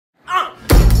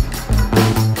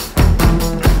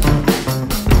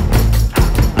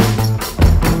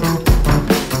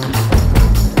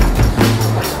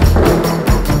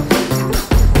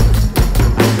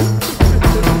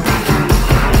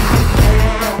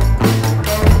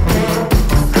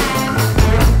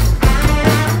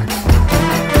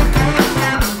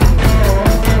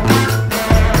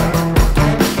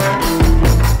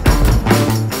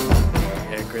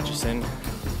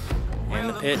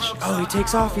he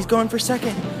takes off. He's going for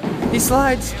second. He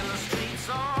slides.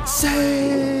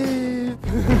 Save!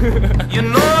 You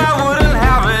know I wouldn't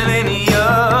have it any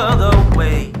other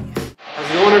way. How's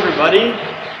it going, everybody?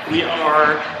 We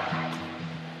are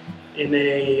in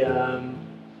a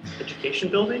education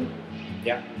building.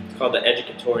 Yeah, it's called the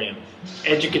Educatorium.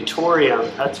 Educatorium,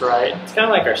 that's right. It's kind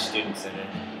of like our student center.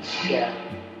 Yeah,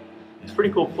 it's a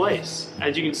pretty cool place.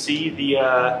 As you can see, the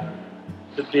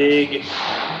big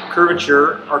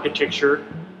curvature architecture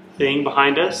thing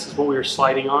behind us is what we were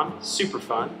sliding on. Super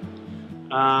fun.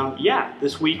 Yeah,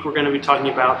 this week we're going to be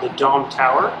talking about the Dom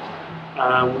Tower.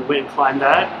 We went and climbed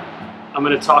that. I'm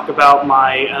going to talk about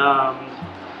my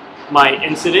my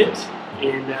incident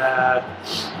in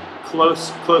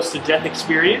close to death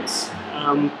experience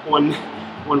one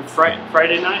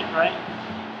Friday night, right?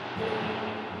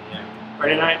 Yeah.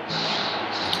 Friday night.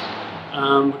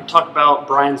 We're going to talk about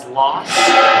Brian's loss.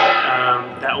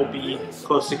 That will be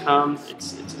close to come.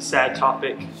 It's a sad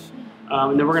topic.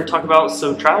 And then we're going to talk about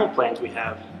some travel plans we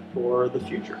have for the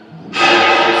future. So,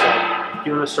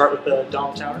 you want to start with the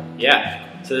Dom Tower? Yeah.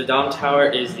 So the Dom Tower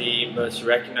is the most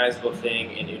recognizable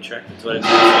thing in Utrecht. It's what it's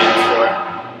famous for.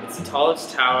 It's the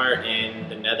tallest tower in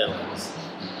the Netherlands.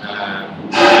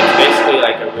 It's basically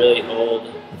like a really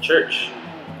old church.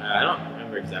 I don't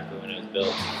remember exactly when it was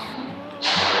built.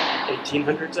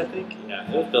 1800s, I think.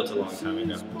 Yeah, it was built a long time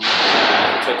ago. It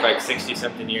took like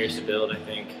 60-something years to build, I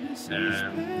think.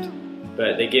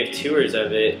 But they give tours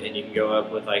of it, and you can go up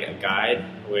with like a guide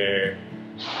where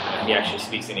he actually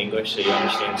speaks in English, so you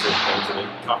understand certain things that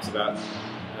he talks about.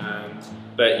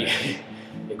 But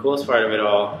the coolest part of it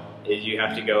all is you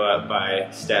have to go up by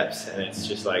steps, and it's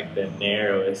just like the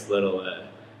narrowest little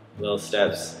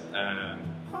steps.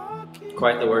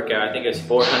 Quite the workout. I think it was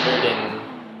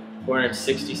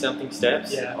 460 something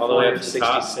steps, yeah, all the way up to the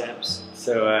top. steps.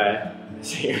 So,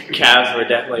 so your calves were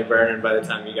definitely burning by the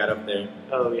time you got up there.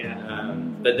 Oh yeah.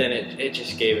 But then it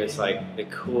just gave us like the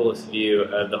coolest view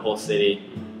of the whole city,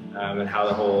 and how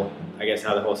the whole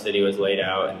city was laid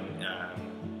out, and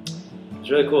it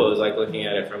was really cool. It was like looking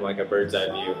at it from like a bird's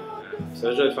eye view. So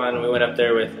it was really fun. We went up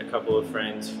there with a couple of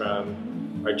friends from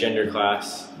our gender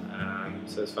class,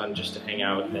 so it was fun just to hang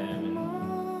out with them and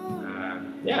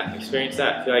yeah, experience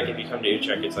that. I feel like if you come to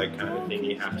Utrecht, it's like kind of a thing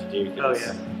you have to do. Oh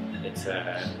yeah. It's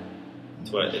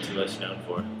what it's most known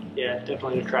for. Yeah,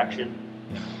 definitely an attraction.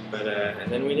 But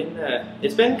and then we didn't.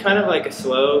 It's been kind of like a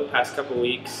slow past couple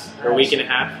weeks or week and a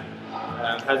half.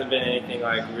 Hasn't been anything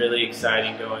like really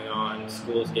exciting going on.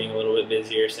 School's getting a little bit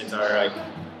busier since our like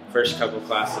first couple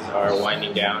classes are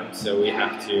winding down, so we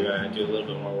have to do a little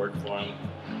bit more work for them.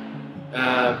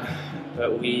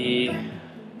 But we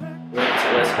went to,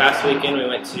 this past weekend we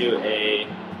went to a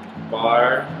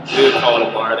bar. We would call it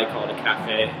a bar. They call it a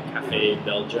Cafe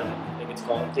Belgium, I think it's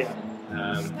called. Yeah.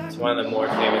 It's one of the more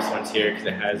famous ones here because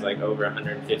it has like over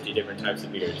 150 different types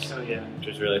of beers. Oh yeah. Which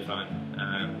was really fun.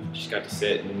 Just got to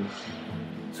sit and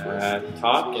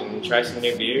talk and try some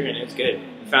new beer, and it was good.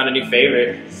 We found a new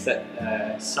favorite.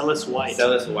 Cellus White.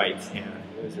 Cellus White, yeah.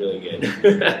 It was really good.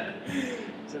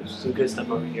 Some good stuff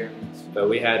over here. But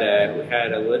we had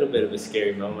a little bit of a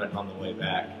scary moment on the way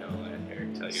back. I'll let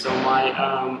Eric tell you. So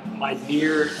my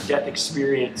near-death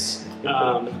experience.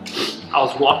 I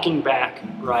was walking back,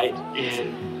 right,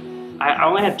 and I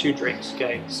only had 2 drinks.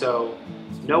 Okay, so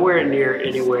nowhere near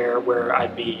anywhere where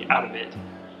I'd be out of it.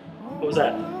 What was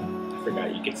that? I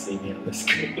forgot you could see me on the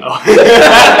screen. Oh.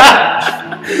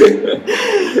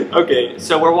 Okay,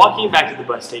 so we're walking back to the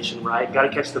bus station, right? Got to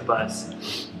catch the bus,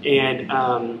 and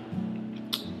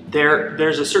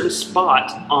there's a certain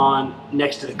spot on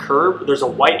next to the curb. There's a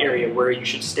white area where you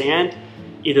should stand,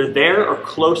 either there or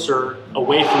closer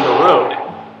away from the road.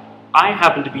 I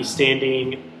happened to be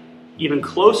standing even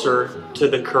closer to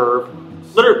the curb.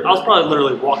 I was probably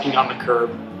literally walking on the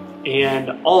curb, and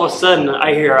all of a sudden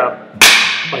I hear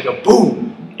like a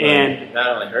boom, and not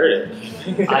only heard it.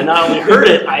 I not only heard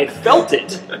it, I felt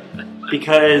it,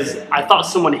 because I thought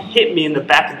someone hit me in the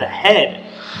back of the head,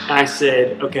 and I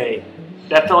said, okay,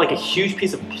 that felt like a huge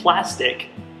piece of plastic.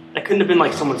 That couldn't have been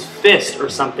like someone's fist or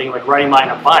something, like riding by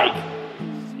on a bike.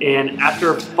 And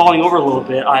after falling over a little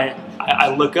bit, I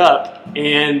look up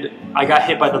and I got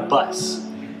hit by the bus.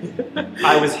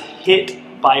 I was hit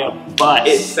by a bus.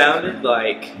 It sounded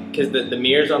like, because the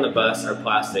mirrors on the bus are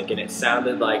plastic, and it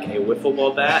sounded like a wiffle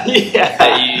ball bat. Yeah.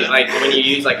 That you, like when you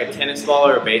use like a tennis ball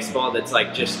or a baseball that's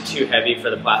like just too heavy for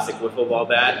the plastic wiffle ball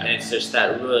bat, and it's just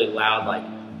that really loud like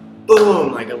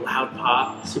boom, like a loud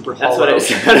pop. Super hollow. That's what it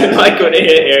sounded like when it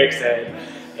hit Eric's head.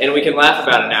 And we can laugh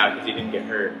about it now because he didn't get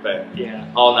hurt, but Yeah.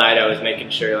 all night I was making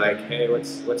sure, like, hey,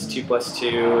 what's 2 +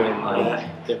 2, and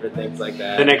like different things like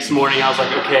that. The next morning I was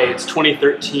like, okay, it's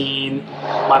 2013.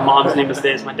 My mom's name is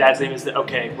this. My dad's name is this.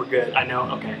 Okay, we're good. I know.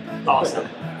 Okay, awesome.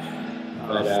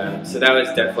 But so that was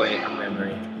definitely a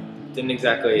memory. Didn't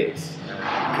exactly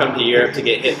come to Europe to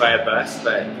get hit by a bus,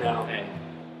 but No. hey,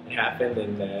 it happened,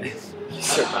 and you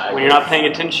survived. When you're not paying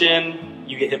attention,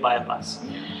 you get hit by a bus.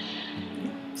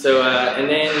 So, and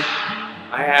then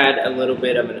I had a little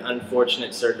bit of an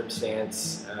unfortunate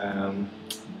circumstance.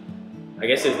 I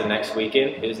guess it was the next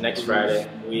weekend. It was next Friday.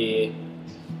 We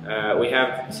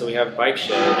have bike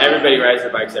shed. Everybody rides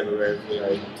their bikes everywhere. We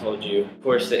already told you. Of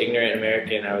course, the ignorant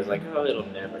American, I was like, oh, it'll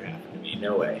never happen to me.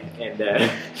 No way. And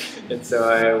and so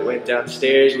I went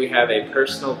downstairs. We have a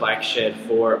personal bike shed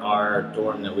for our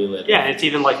dorm that we live in. Yeah, and it's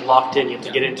even like locked in. You have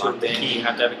to get into it Locked with the in. key. You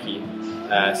have to have a key.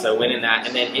 So I went in that,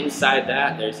 and then inside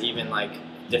that, there's even like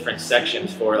different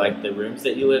sections for like the rooms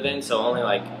that you live in. So only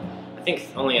like, I think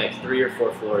only like 3 or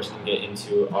 4 floors can get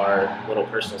into our little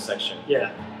personal section.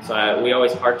 Yeah. So we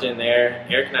always parked in there.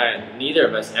 Eric and I, neither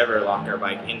of us ever lock our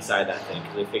bike inside that thing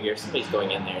because we figure if somebody's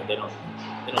going in there, they don't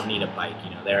need a bike,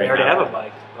 you know. They already have a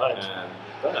bike, but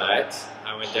but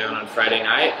I went down on Friday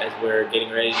night as we're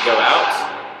getting ready to go out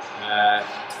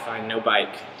to find no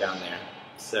bike down there.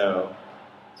 So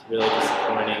it's really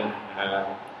disappointing.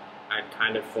 I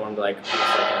kind of formed like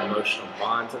almost like an emotional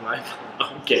bond to my bike.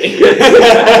 I'm kidding.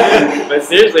 But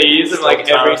seriously, you use them like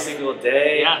every single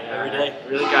day. Yeah, every day.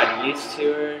 Really got used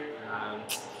to her.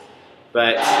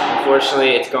 But unfortunately,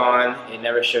 it's gone. It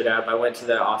never showed up. I went to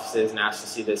the offices and asked to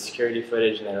see the security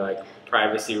footage, and they're like,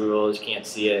 privacy rules, you can't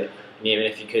see it. And even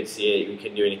if you could see it, you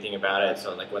couldn't do anything about it. So I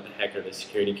was like, what the heck are the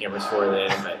security cameras for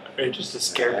then? But just to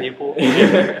scare people.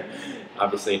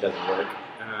 obviously, it doesn't work.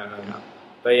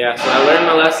 But yeah, so I learned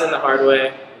my lesson the hard way.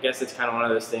 I guess it's kind of one of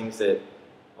those things that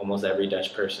almost every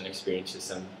Dutch person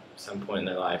experiences some point in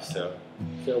their life. So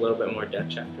I feel a little bit more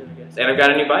Dutch after, I guess. And I've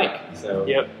got a new bike, so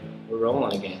Yep. we're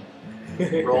rolling again.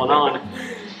 Rolling on.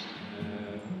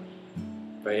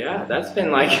 But yeah, that's been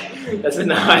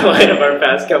the highlight of our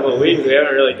past couple of weeks. We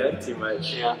haven't really done too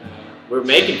much. Yeah. We're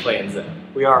making plans though.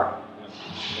 We are.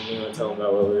 And you want to tell them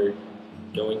about what we're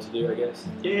going to do, I guess?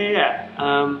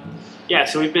 Yeah,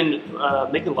 so we've been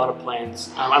making a lot of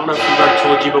plans. I don't know if we've already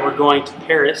told you, but we're going to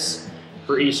Paris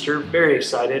for Easter. Very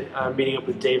excited. Meeting up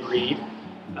with Dave Reed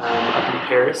up in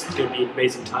Paris. It's going to be an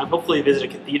amazing time. Hopefully visit a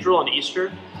cathedral on Easter,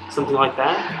 something like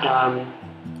that.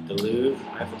 The Louvre,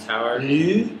 Eiffel Tower,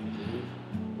 Louvre.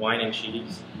 wine and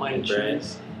cheese, Wine and bread,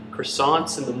 cheese.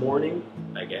 Croissants in the morning.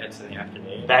 baguettes in the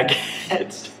afternoon.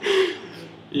 Baguettes.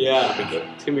 Yeah,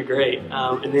 it's gonna be great.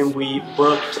 And then we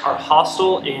booked our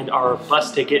hostel and our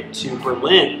bus ticket to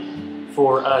Berlin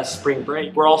for spring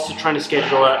break. We're also trying to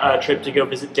schedule a trip to go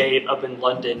visit Dave up in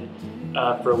London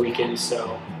for a weekend,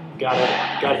 so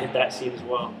gotta hit that scene as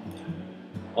well.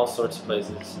 All sorts of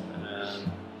places.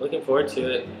 Looking forward to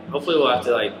it. Hopefully we'll have to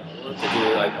do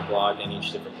like a vlog in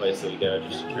each different place that we go,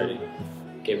 just to try to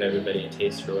give everybody a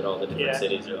taste for what all the different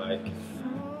cities are like.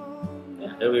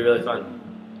 Yeah, it'll be really fun.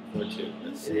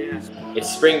 It's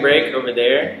spring break over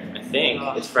there, I think.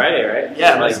 It's Friday, right?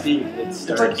 Yeah, it must be. It's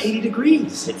like 80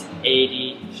 degrees. It's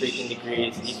 80 freaking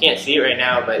degrees. You can't see it right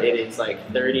now, but it is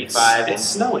like 35. It's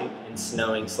snowing. And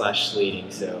snowing /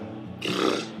 sleeting, so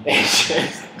it's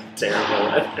just terrible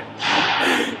weather.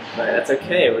 But that's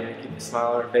okay. We're gonna keep a smile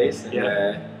on our face and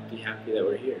be happy that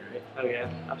we're here, right? Oh yeah,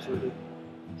 absolutely.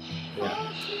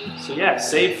 Yeah. So yeah,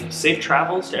 safe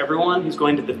travels to everyone who's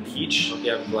going to the beach. Hope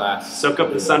you have a blast. Soak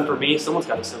up the sun for me. Someone's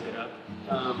got to soak it up.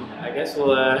 I guess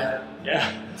we'll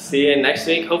see you next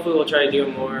week. Hopefully we'll try to do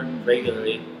it more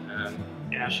regularly.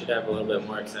 We should have a little bit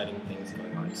more exciting things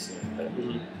going on soon. But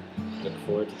look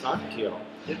forward to talking to you all.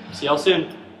 Yep. See y'all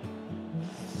soon.